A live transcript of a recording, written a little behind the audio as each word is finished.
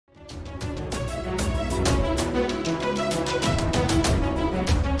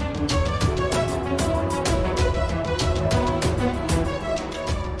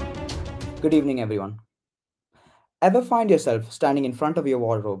Good evening, everyone. Ever find yourself standing in front of your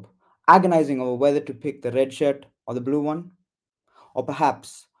wardrobe, agonizing over whether to pick the red shirt or the blue one? Or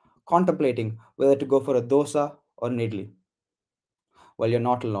perhaps contemplating whether to go for a dosa or an idli? Well, you're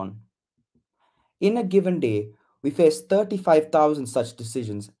not alone. In a given day, we face 35,000 such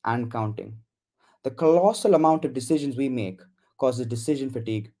decisions and counting. The colossal amount of decisions we make causes decision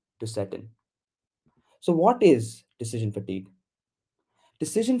fatigue to set in. So, what is decision fatigue?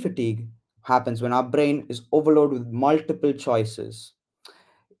 Decision fatigue happens when our brain is overloaded with multiple choices,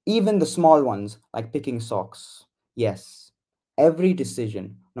 even the small ones like picking socks. Yes, every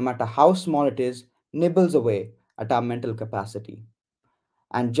decision, no matter how small it is, nibbles away at our mental capacity.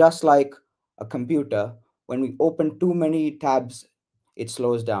 And just like a computer, when we open too many tabs, it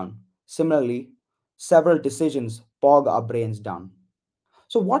slows down. Similarly, several decisions bog our brains down.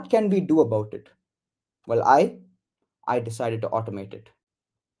 So, what can we do about it? Well, I decided to automate it.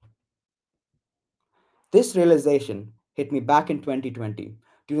 This realization hit me back in 2020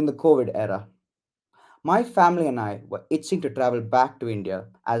 during the COVID era. My family and I were itching to travel back to India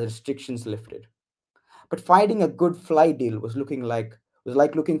as restrictions lifted. But finding a good flight deal was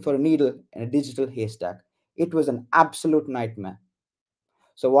like looking for a needle in a digital haystack. It was an absolute nightmare.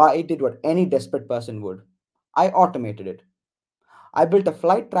 So I did what any desperate person would. I automated it. I built a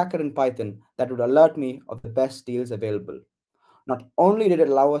flight tracker in Python that would alert me of the best deals available. Not only did it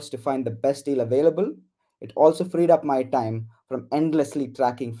allow us to find the best deal available, it also freed up my time from endlessly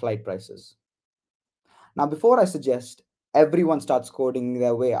tracking flight prices. Now, before I suggest everyone starts coding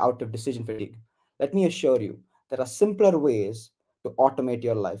their way out of decision fatigue, let me assure you there are simpler ways to automate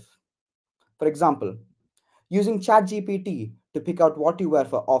your life. For example, using ChatGPT to pick out what you wear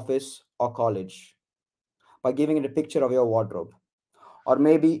for office or college by giving it a picture of your wardrobe. Or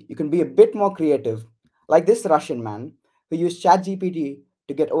maybe you can be a bit more creative, like this Russian man who used ChatGPT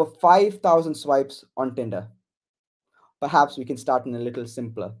to get over 5,000 swipes on Tinder. Perhaps we can start in a little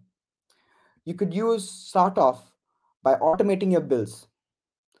simpler. You could use start off by automating your bills.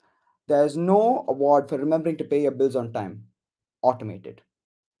 There is no award for remembering to pay your bills on time. Automate it.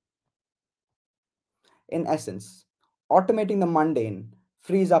 In essence, automating the mundane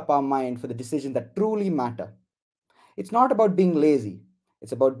frees up our mind for the decisions that truly matter. It's not about being lazy,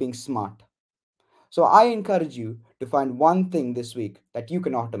 it's about being smart. So I encourage you to find one thing this week that you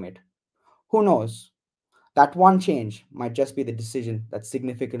can automate. Who knows? That one change might just be the decision that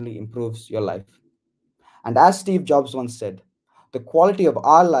significantly improves your life. And as Steve Jobs once said, the quality of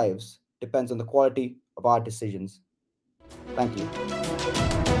our lives depends on the quality of our decisions. Thank you.